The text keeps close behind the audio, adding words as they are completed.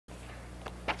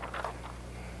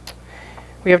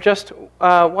We have just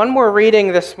one more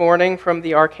reading this morning from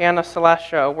the Arcana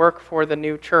Celestia, a work for the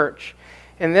new church.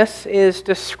 And this is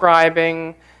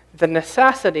describing the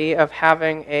necessity of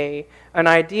having an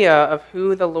idea of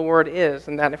who the Lord is,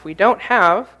 and that if we don't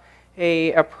have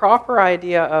a proper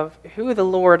idea of who the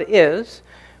Lord is,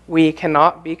 we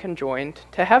cannot be conjoined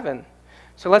to heaven.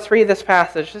 So let's read this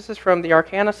passage. This is from the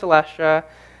Arcana Celestia,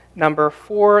 number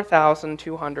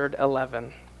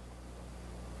 4211.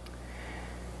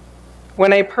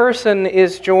 When a person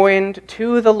is joined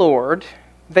to the Lord,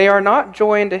 they are not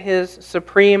joined to his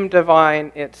supreme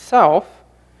divine itself,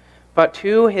 but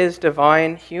to his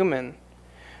divine human.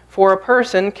 For a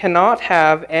person cannot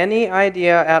have any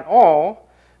idea at all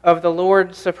of the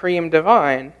Lord's supreme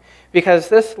divine, because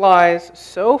this lies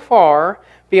so far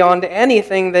beyond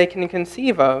anything they can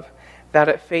conceive of that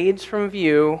it fades from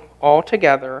view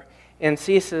altogether and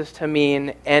ceases to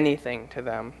mean anything to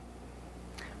them.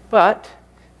 But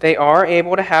they are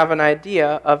able to have an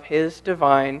idea of his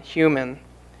divine human.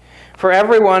 For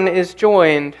everyone is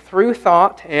joined through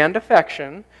thought and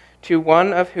affection to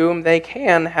one of whom they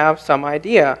can have some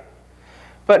idea,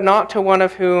 but not to one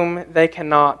of whom they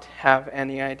cannot have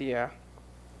any idea.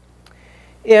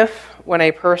 If, when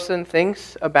a person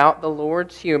thinks about the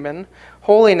Lord's human,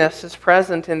 holiness is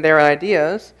present in their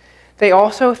ideas, they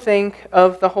also think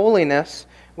of the holiness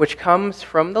which comes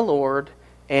from the Lord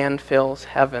and fills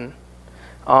heaven.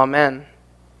 Amen.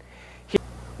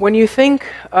 When you think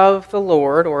of the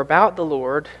Lord or about the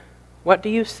Lord, what do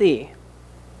you see?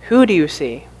 Who do you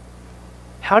see?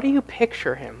 How do you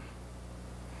picture him?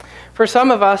 For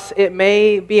some of us, it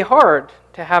may be hard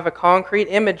to have a concrete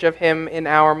image of him in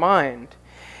our mind.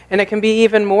 And it can be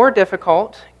even more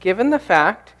difficult given the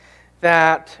fact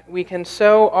that we can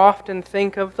so often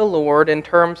think of the Lord in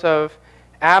terms of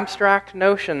abstract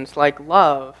notions like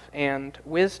love and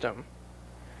wisdom.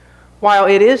 While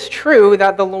it is true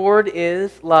that the Lord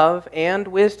is love and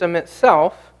wisdom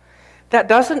itself, that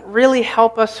doesn't really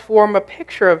help us form a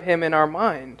picture of him in our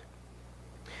mind.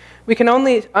 We can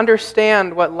only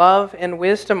understand what love and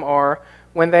wisdom are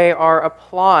when they are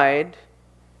applied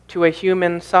to a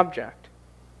human subject.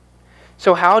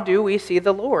 So how do we see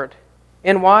the Lord?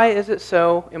 And why is it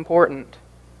so important?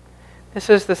 This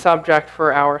is the subject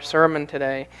for our sermon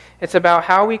today. It's about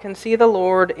how we can see the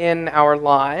Lord in our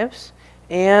lives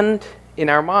and in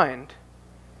our mind.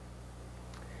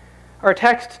 Our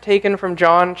text taken from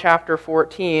John chapter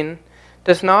 14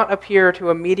 does not appear to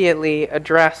immediately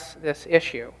address this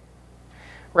issue.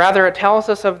 Rather, it tells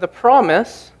us of the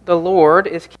promise the Lord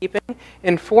is keeping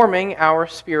in forming our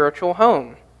spiritual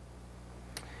home.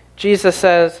 Jesus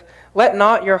says, "Let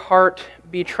not your heart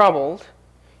be troubled.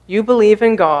 You believe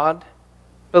in God,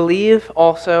 believe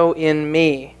also in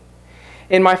me.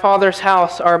 In my Father's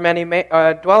house are many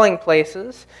dwelling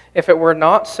places. If it were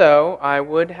not so, I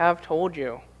would have told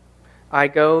you. I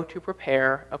go to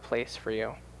prepare a place for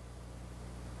you."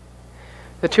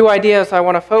 The two ideas I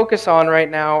want to focus on right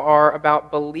now are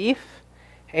about belief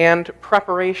and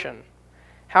preparation.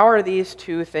 How are these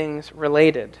two things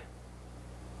related?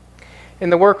 In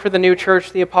the work for the new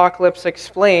church, the Apocalypse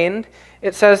Explained,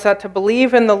 it says that to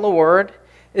believe in the Lord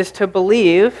is to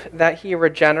believe that he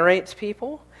regenerates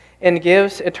people and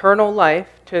gives eternal life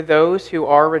to those who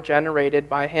are regenerated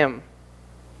by him.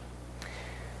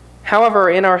 However,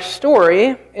 in our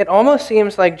story, it almost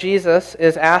seems like Jesus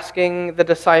is asking the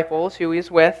disciples who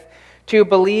he's with to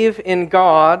believe in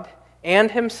God and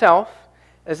himself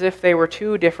as if they were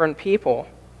two different people.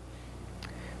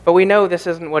 But we know this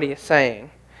isn't what he is saying.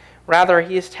 Rather,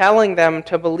 he is telling them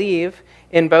to believe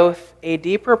in both a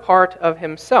deeper part of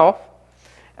himself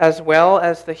as well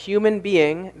as the human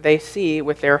being they see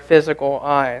with their physical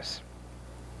eyes.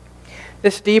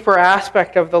 This deeper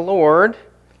aspect of the Lord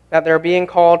that they're being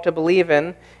called to believe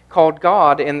in, called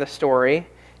God in the story,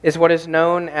 is what is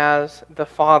known as the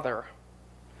Father.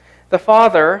 The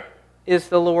Father is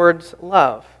the Lord's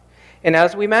love. And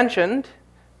as we mentioned,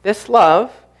 this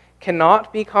love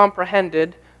cannot be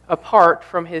comprehended apart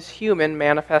from his human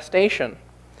manifestation,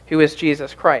 who is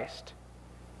Jesus Christ.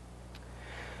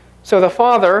 So the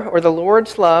Father, or the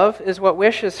Lord's love, is what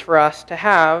wishes for us to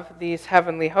have these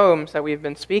heavenly homes that we've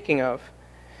been speaking of.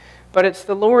 But it's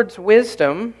the Lord's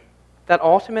wisdom that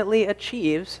ultimately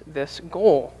achieves this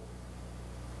goal.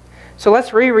 So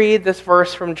let's reread this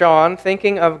verse from John,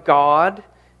 thinking of God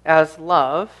as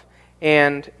love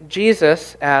and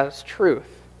Jesus as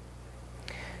truth.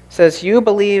 It says, "You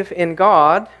believe in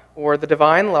God," or the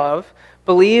divine love,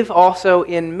 "believe also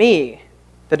in me,"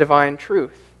 the divine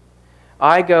truth.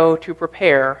 I go to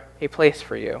prepare a place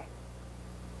for you.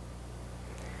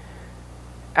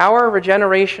 Our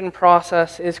regeneration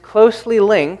process is closely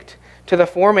linked to the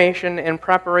formation and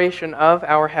preparation of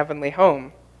our heavenly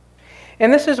home.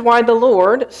 And this is why the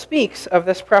Lord speaks of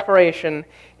this preparation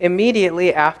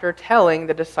immediately after telling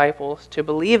the disciples to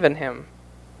believe in him.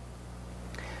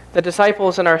 The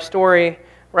disciples in our story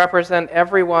represent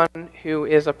everyone who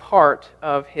is a part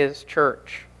of his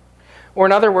church. Or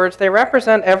in other words, they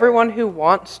represent everyone who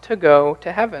wants to go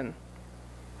to heaven.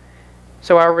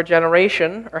 So our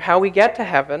regeneration, or how we get to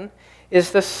heaven,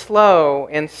 is the slow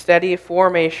and steady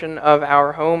formation of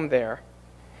our home there.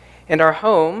 And our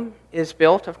home is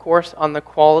built, of course, on the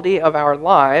quality of our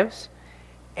lives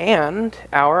and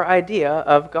our idea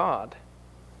of God.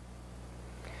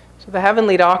 So the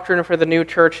heavenly doctrine for the new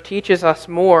church teaches us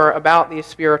more about these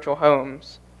spiritual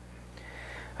homes.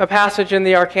 A passage in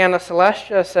the Arcana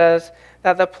Celestia says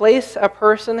that the place a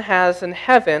person has in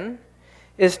heaven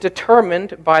is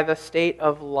determined by the state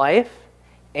of life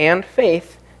and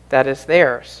faith that is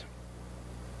theirs.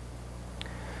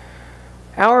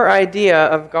 Our idea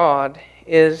of God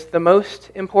is the most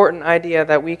important idea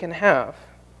that we can have.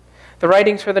 The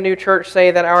writings for the new church say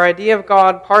that our idea of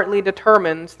God partly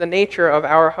determines the nature of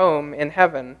our home in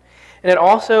heaven. And it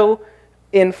also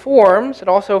forms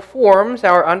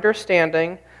our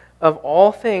understanding of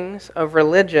all things of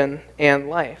religion and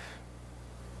life.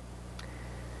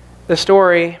 The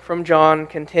story from John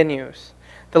continues.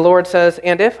 The Lord says,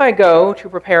 "And if I go to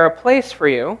prepare a place for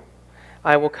you,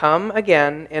 I will come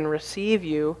again and receive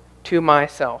you to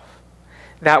myself,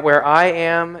 that where I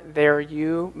am, there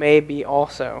you may be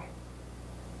also."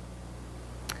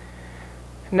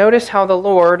 Notice how the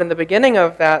Lord, in the beginning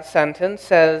of that sentence,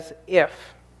 says,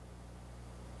 "if."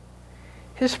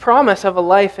 His promise of a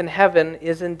life in heaven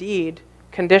is indeed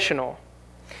conditional.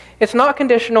 It's not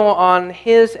conditional on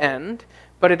his end,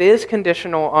 but it is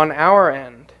conditional on our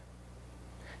end.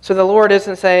 So the Lord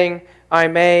isn't saying, "I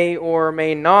may or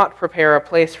may not prepare a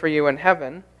place for you in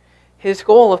heaven." His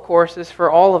goal, of course, is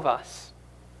for all of us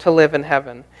to live in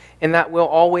heaven, and that will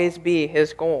always be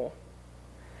his goal.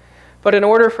 But in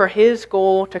order for his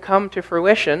goal to come to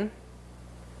fruition,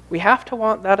 we have to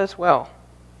want that as well.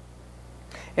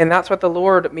 And that's what the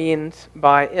Lord means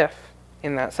by "if"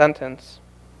 in that sentence.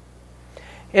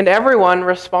 And everyone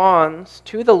responds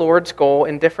to the Lord's goal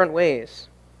in different ways.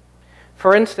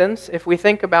 For instance, if we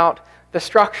think about the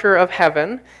structure of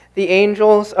heaven, the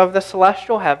angels of the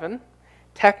celestial heaven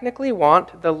technically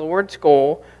want the Lord's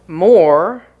goal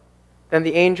more than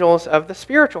the angels of the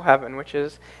spiritual heaven, which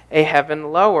is a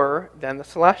heaven lower than the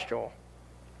celestial.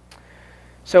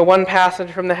 So one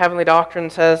passage from the heavenly doctrine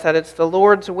says that it's the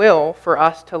Lord's will for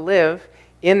us to live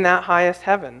in that highest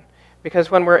heaven,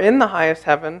 because when we're in the highest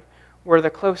heaven, we're the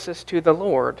closest to the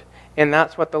Lord, and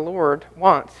that's what the Lord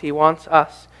wants. He wants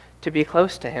us to be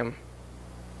close to him.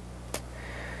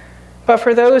 But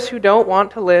for those who don't want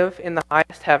to live in the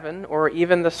highest heaven, or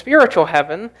even the spiritual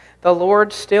heaven, the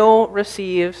Lord still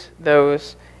receives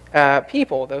those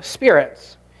people, those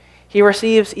spirits. He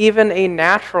receives even a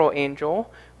natural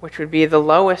angel, which would be the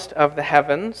lowest of the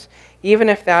heavens, even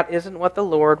if that isn't what the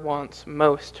Lord wants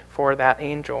most for that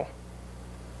angel.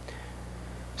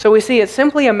 So we see it's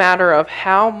simply a matter of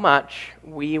how much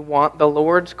we want the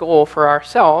Lord's goal for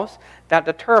ourselves that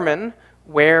determine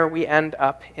where we end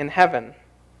up in heaven.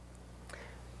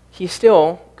 He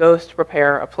still goes to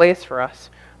prepare a place for us,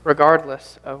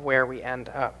 regardless of where we end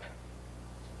up.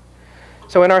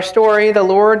 So in our story, the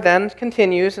Lord then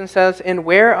continues and says, "And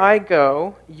where I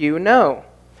go, you know,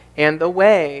 and the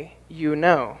way you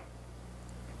know."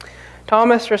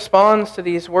 Thomas responds to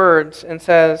these words and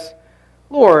says,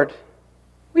 "Lord,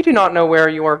 we do not know where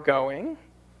you are going,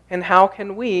 and how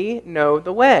can we know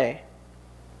the way?"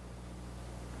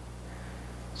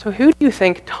 So who do you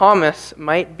think Thomas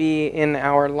might be in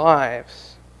our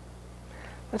lives?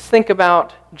 Let's think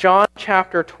about John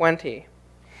chapter 20.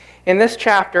 In this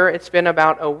chapter, it's been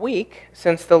about a week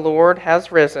since the Lord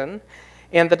has risen,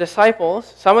 and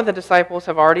some of the disciples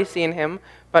have already seen him,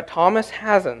 but Thomas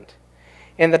hasn't.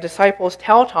 And the disciples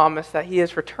tell Thomas that he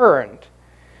has returned,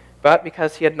 but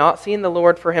because he had not seen the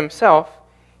Lord for himself,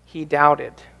 he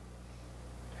doubted.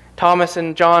 Thomas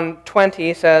in John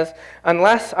 20 says,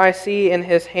 "Unless I see in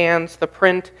his hands the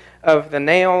print of the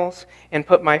nails, and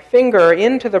put my finger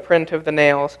into the print of the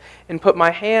nails, and put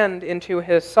my hand into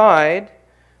his side,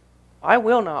 I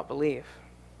will not believe."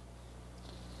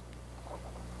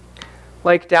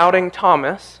 Like doubting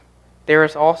Thomas, there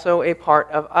is also a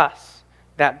part of us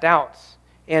that doubts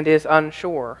and is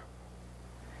unsure.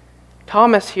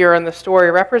 Thomas here in the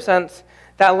story represents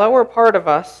that lower part of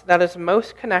us that is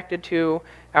most connected to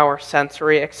our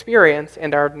sensory experience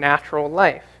and our natural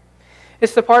life.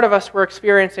 It's the part of us we're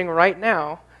experiencing right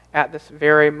now at this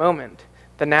very moment,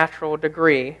 the natural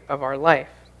degree of our life.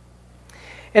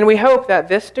 And we hope that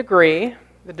this degree,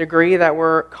 the degree that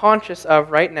we're conscious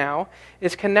of right now,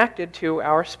 is connected to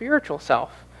our spiritual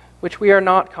self, which we are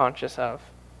not conscious of.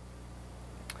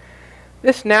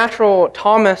 This natural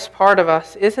Thomas part of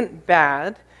us isn't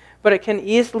bad, but it can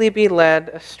easily be led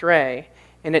astray,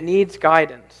 and it needs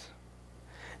guidance.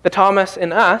 The Thomas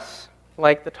in us,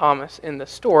 like the Thomas in the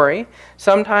story,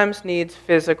 sometimes needs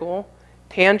physical,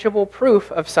 tangible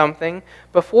proof of something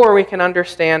before we can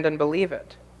understand and believe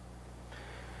it.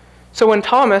 So when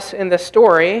Thomas in the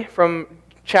story from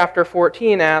chapter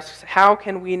 14 asks, "How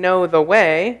can we know the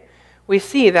way?" we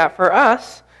see that for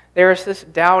us, there is this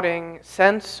doubting,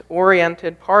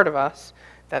 sense-oriented part of us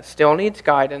that still needs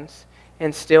guidance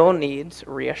and still needs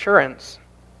reassurance.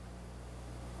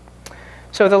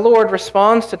 So the Lord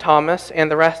responds to Thomas and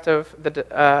the rest of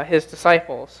his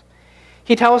disciples.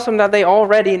 He tells them that they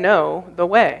already know the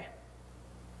way.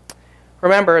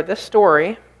 Remember, this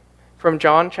story from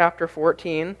John chapter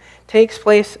 14 takes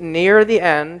place near the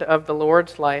end of the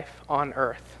Lord's life on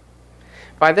earth.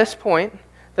 By this point,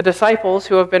 the disciples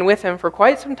who have been with him for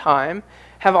quite some time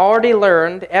have already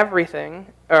learned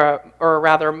everything, or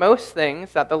rather most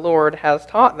things that the Lord has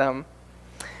taught them.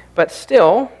 But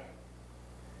still,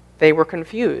 they were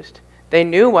confused. They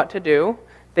knew what to do.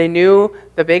 They knew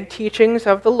the big teachings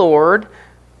of the Lord,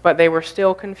 but they were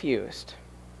still confused.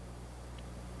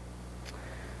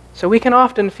 So we can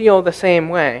often feel the same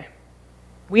way.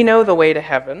 We know the way to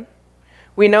heaven.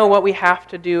 We know what we have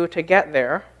to do to get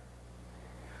there.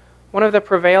 One of the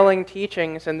prevailing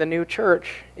teachings in the new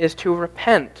church is to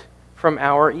repent from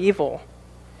our evil.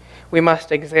 We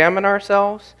must examine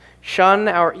ourselves, shun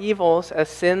our evils as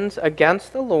sins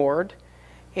against the Lord,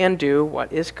 and do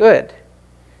what is good.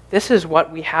 This is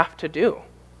what we have to do.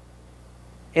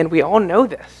 And we all know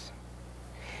this.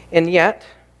 And yet,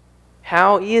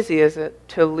 how easy is it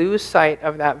to lose sight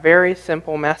of that very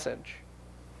simple message?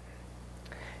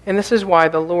 And this is why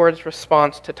the Lord's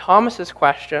response to Thomas's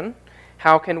question,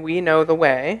 "How can we know the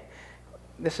way?"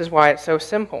 This is why it's so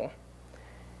simple.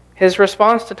 His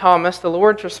response to Thomas, the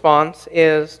Lord's response,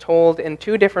 is told in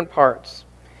two different parts.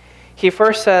 He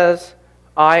first says,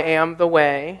 "I am the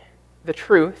way, the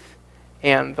truth,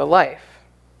 and the life."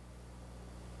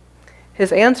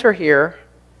 His answer here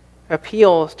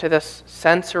appeals to this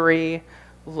sensory,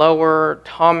 lower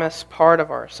Thomas part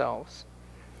of ourselves.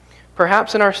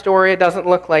 Perhaps in our story it doesn't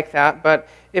look like that, but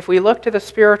if we look to the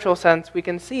spiritual sense, we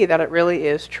can see that it really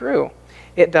is true.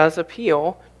 It does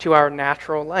appeal to our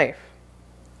natural life.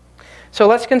 So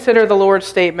let's consider the Lord's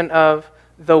statement of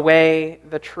the way,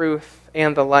 the truth,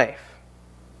 and the life.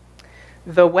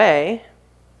 The way,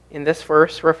 in this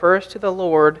verse, refers to the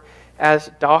Lord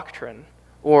as doctrine,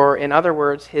 or in other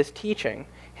words, his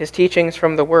teachings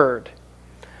from the Word.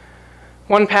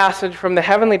 One passage from the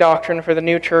Heavenly Doctrine for the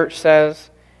New Church says,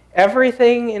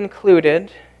 "Everything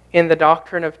included in the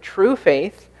doctrine of true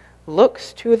faith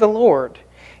looks to the Lord,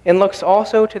 and looks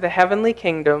also to the heavenly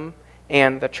kingdom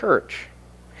and the church,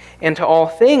 and to all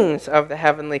things of the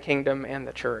heavenly kingdom and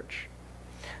the church."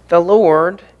 The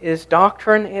Lord is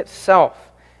doctrine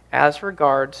itself as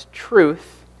regards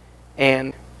truth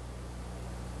and.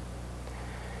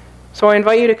 So I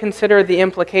invite you to consider the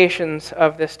implications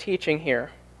of this teaching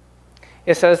here.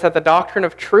 It says that the doctrine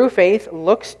of true faith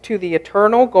looks to the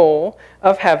eternal goal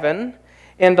of heaven,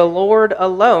 and the Lord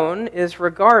alone is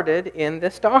regarded in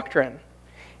this doctrine,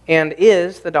 and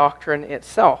is the doctrine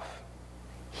itself.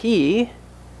 He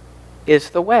is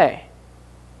the way.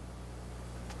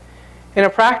 In a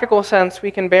practical sense,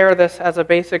 we can bear this as a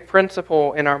basic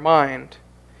principle in our mind.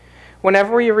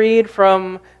 Whenever we read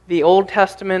from the Old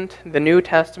Testament, the New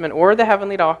Testament, or the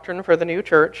Heavenly Doctrine for the new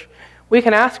church, we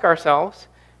can ask ourselves,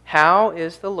 how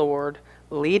is the Lord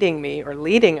leading me or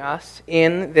leading us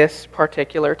in this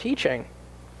particular teaching?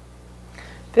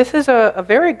 This is a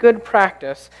very good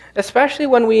practice, especially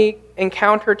when we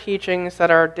encounter teachings that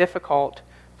are difficult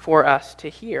for us to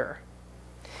hear.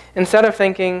 Instead of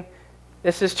thinking,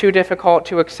 this is too difficult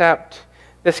to accept,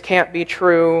 this can't be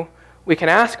true, we can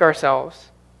ask ourselves,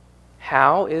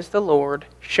 how is the Lord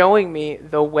showing me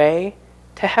the way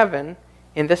to heaven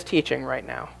in this teaching right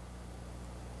now?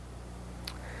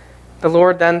 The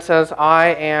Lord then says, "I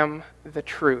am the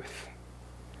truth."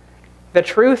 The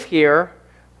truth here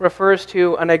refers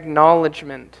to an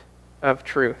acknowledgement of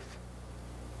truth.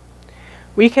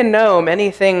 We can know many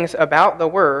things about the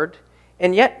Word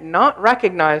and yet not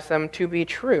recognize them to be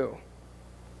true.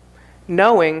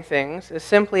 Knowing things is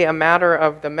simply a matter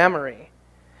of the memory.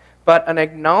 But an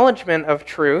acknowledgement of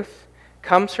truth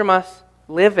comes from us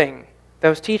living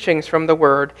those teachings from the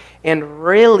Word and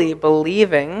really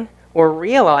believing or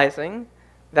realizing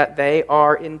that they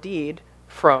are indeed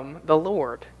from the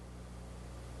Lord.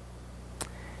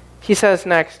 He says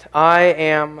next, I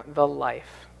am the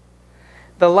life.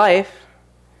 The life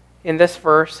in this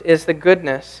verse is the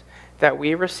goodness that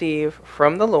we receive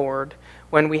from the Lord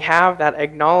when we have that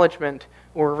acknowledgement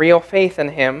or real faith in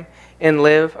him and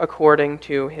live according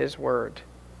to his word.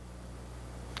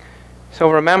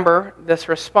 So remember, this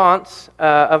response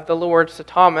of the Lord's to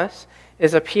Thomas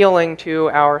is appealing to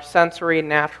our sensory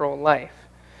natural life.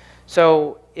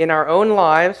 So in our own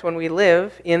lives, when we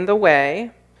live in the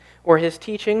way or his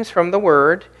teachings from the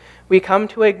word, we come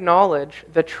to acknowledge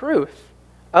the truth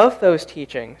of those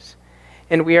teachings,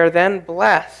 and we are then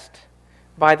blessed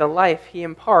by the life he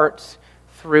imparts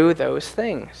through those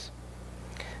things.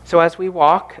 So as we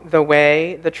walk the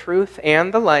way, the truth,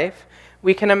 and the life,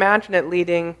 we can imagine it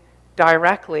leading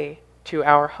directly to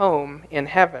our home in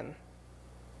heaven.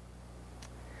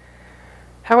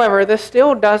 However, this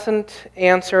still doesn't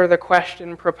answer the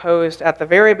question proposed at the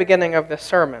very beginning of this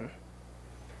sermon.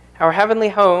 Our heavenly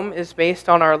home is based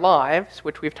on our lives,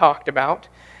 which we've talked about,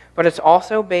 but it's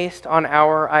also based on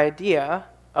our idea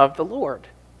of the Lord.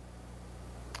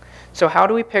 So how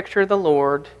do we picture the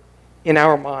Lord in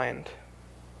our mind?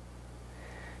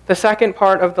 The second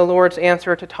part of the Lord's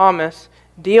answer to Thomas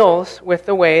deals with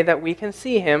the way that we can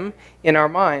see him in our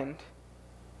mind.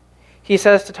 He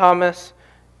says to Thomas,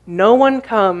 "No one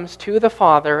comes to the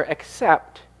Father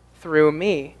except through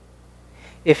me.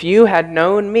 If you had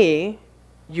known me,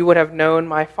 you would have known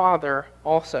my Father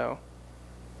also.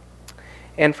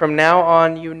 And from now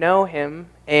on you know him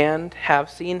and have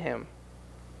seen him."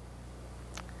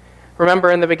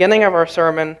 Remember, in the beginning of our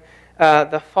sermon,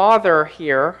 the Father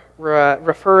here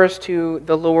refers to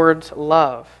the Lord's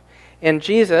love. And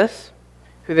Jesus,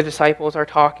 who the disciples are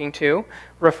talking to,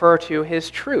 refer to his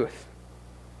truth.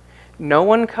 No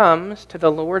one comes to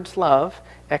the Lord's love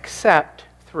except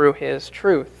through his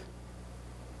truth.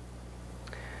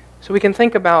 So we can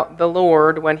think about the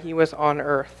Lord when he was on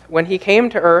earth. When he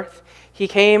came to earth, he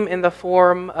came in the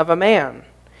form of a man.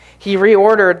 He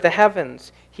reordered the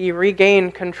heavens. He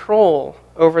regained control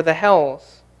over the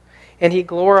hells. And he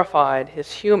glorified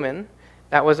his human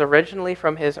that was originally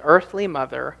from his earthly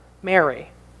mother,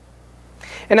 Mary.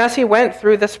 And as he went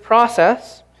through this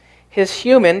process, his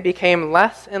human became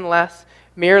less and less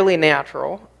merely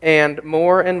natural and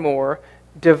more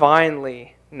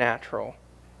divinely natural.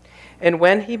 And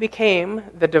when he became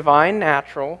the divine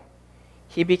natural,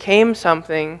 he became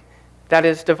something that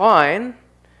is divine,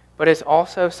 but is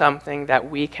also something that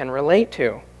we can relate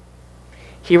to.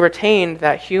 He retained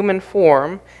that human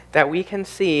form that we can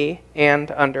see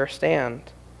and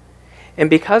understand.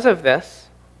 And because of this,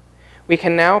 we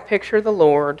can now picture the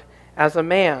Lord as a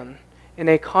man in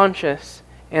a conscious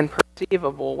and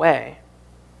perceivable way.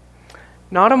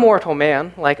 Not a mortal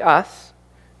man like us,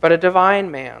 but a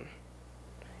divine man.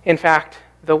 In fact,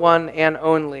 the one and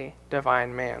only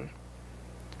divine man.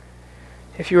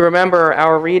 If you remember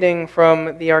our reading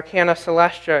from the Arcana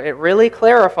Celestia, it really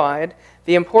clarified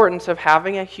the importance of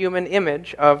having a human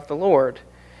image of the Lord.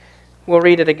 We'll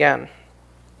read it again.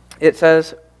 It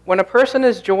says, "When a person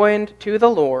is joined to the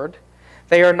Lord,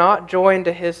 they are not joined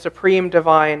to his supreme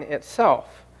divine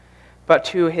itself, but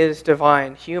to his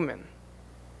divine human.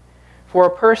 For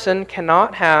a person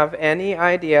cannot have any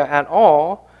idea at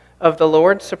all of the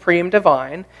Lord's supreme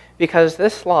divine, because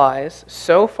this lies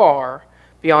so far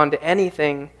beyond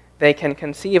anything they can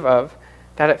conceive of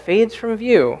that it fades from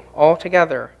view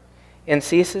altogether and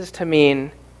ceases to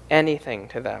mean anything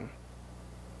to them.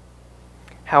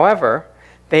 However,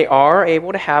 they are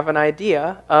able to have an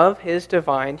idea of his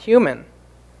divine human.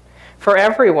 For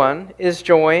everyone is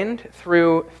joined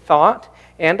through thought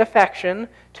and affection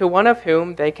to one of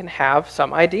whom they can have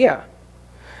some idea,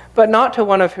 but not to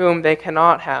one of whom they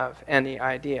cannot have any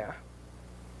idea.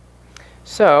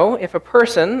 So, if a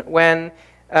person, when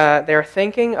they're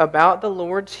thinking about the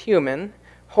Lord's human,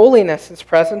 holiness is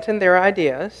present in their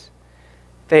ideas,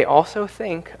 they also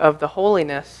think of the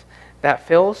holiness that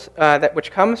fills, that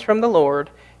which comes from the Lord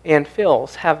and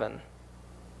fills heaven.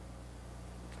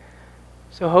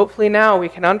 So hopefully now we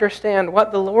can understand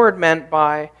what the Lord meant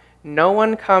by, "No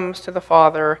one comes to the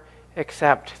Father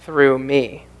except through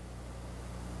me."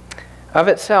 Of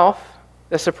itself,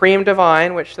 the supreme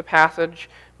divine, which the passage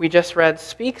we just read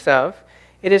speaks of,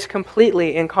 it is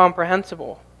completely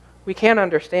incomprehensible. We can't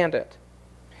understand it.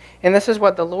 And this is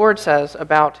what the Lord says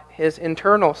about his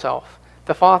internal self,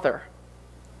 the Father.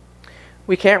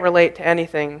 We can't relate to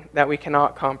anything that we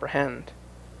cannot comprehend.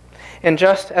 And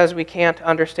just as we can't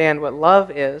understand what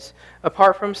love is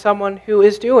apart from someone who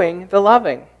is doing the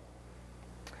loving.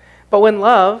 But when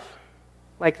love,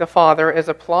 like the Father, is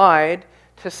applied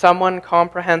to someone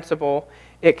comprehensible,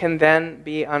 it can then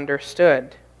be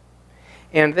understood.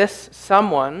 And this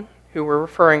someone who we're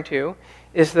referring to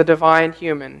is the divine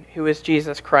human, who is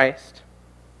Jesus Christ.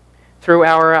 Through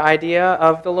our idea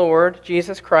of the Lord,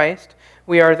 Jesus Christ,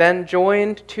 we are then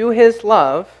joined to his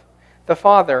love, the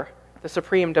Father, the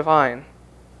supreme divine.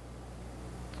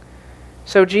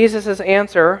 So Jesus'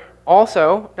 answer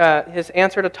his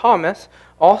answer to Thomas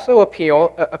also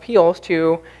appeals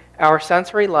to our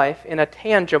sensory life in a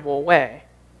tangible way.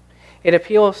 It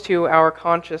appeals to our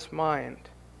conscious mind.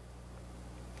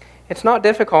 It's not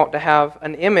difficult to have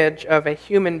an image of a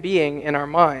human being in our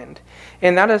mind,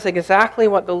 and that is exactly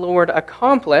what the Lord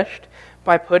accomplished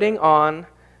by putting on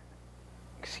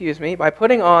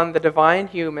the divine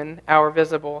human, our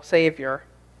visible Savior.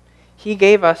 He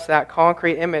gave us that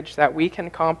concrete image that we can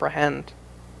comprehend.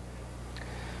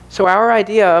 So our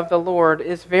idea of the Lord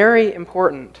is very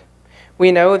important.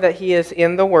 We know that he is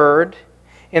in the Word,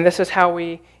 and this is how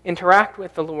we interact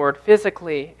with the Lord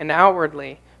physically and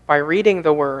outwardly, by reading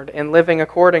the Word and living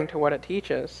according to what it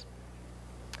teaches.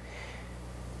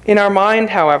 In our mind,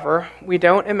 however, we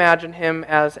don't imagine him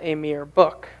as a mere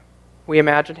book. We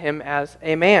imagine him as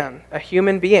a man, a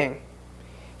human being.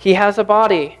 He has a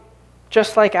body,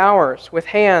 just like ours, with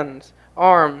hands,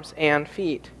 arms, and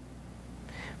feet.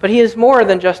 But he is more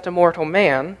than just a mortal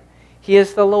man. He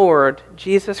is the Lord,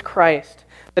 Jesus Christ,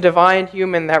 the divine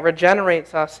human that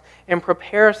regenerates us and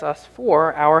prepares us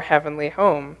for our heavenly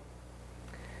home.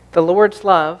 The Lord's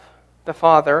love, the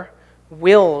Father,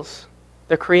 wills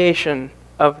the creation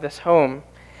of this home,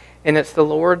 and it's the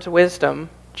Lord's wisdom,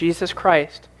 Jesus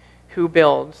Christ, who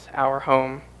builds our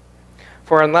home.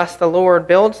 For unless the Lord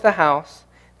builds the house,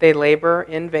 they labor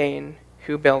in vain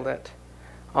who build it.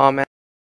 Amen.